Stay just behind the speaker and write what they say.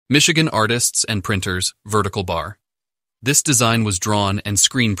Michigan Artists and Printers Vertical Bar. This design was drawn and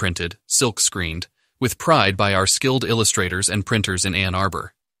screen printed, silk screened, with pride by our skilled illustrators and printers in Ann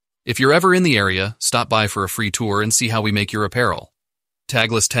Arbor. If you're ever in the area, stop by for a free tour and see how we make your apparel.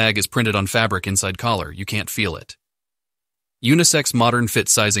 Tagless tag is printed on fabric inside collar, you can't feel it. Unisex Modern Fit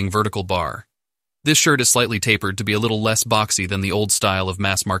Sizing Vertical Bar. This shirt is slightly tapered to be a little less boxy than the old style of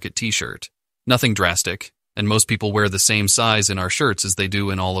mass-market t-shirt. Nothing drastic, and most people wear the same size in our shirts as they do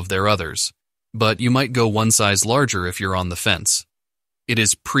in all of their others. But you might go one size larger if you're on the fence. It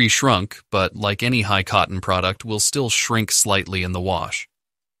is pre-shrunk, but like any high cotton product, will still shrink slightly in the wash.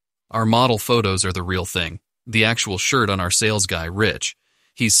 Our model photos are the real thing. The actual shirt on our sales guy, Rich.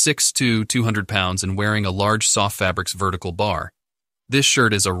 He's 6'2", 200 pounds and wearing a large soft fabrics vertical bar. This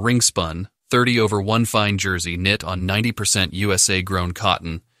shirt is a ring-spun, 30/1 fine jersey knit on 90% USA-grown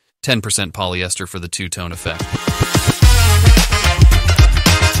cotton, 10% polyester for the two-tone effect.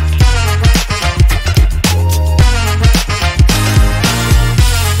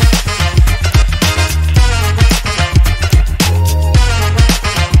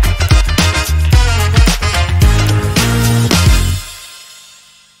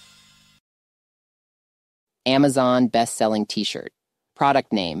 Amazon best-selling t-shirt.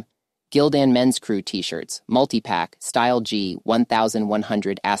 Product name, Gildan Men's Crew T-shirts, multi-pack, style G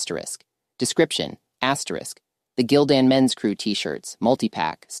 1100**. Description, asterisk. The Gildan Men's Crew T-shirts,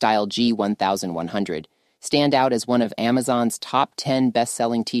 multi-pack, style G 1100, stand out as one of Amazon's top 10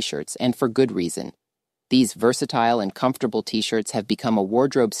 best-selling t-shirts, and for good reason. These versatile and comfortable t-shirts have become a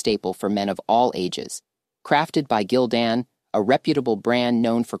wardrobe staple for men of all ages. Crafted by Gildan, a reputable brand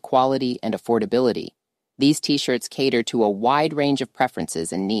known for quality and affordability, these t-shirts cater to a wide range of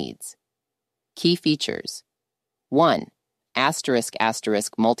preferences and needs. Key features. 1.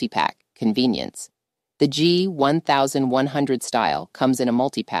 Multi-pack, convenience. The G 1100 style comes in a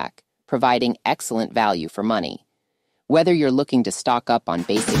multi-pack, providing excellent value for money. Whether you're looking to stock up on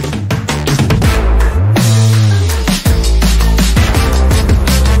basic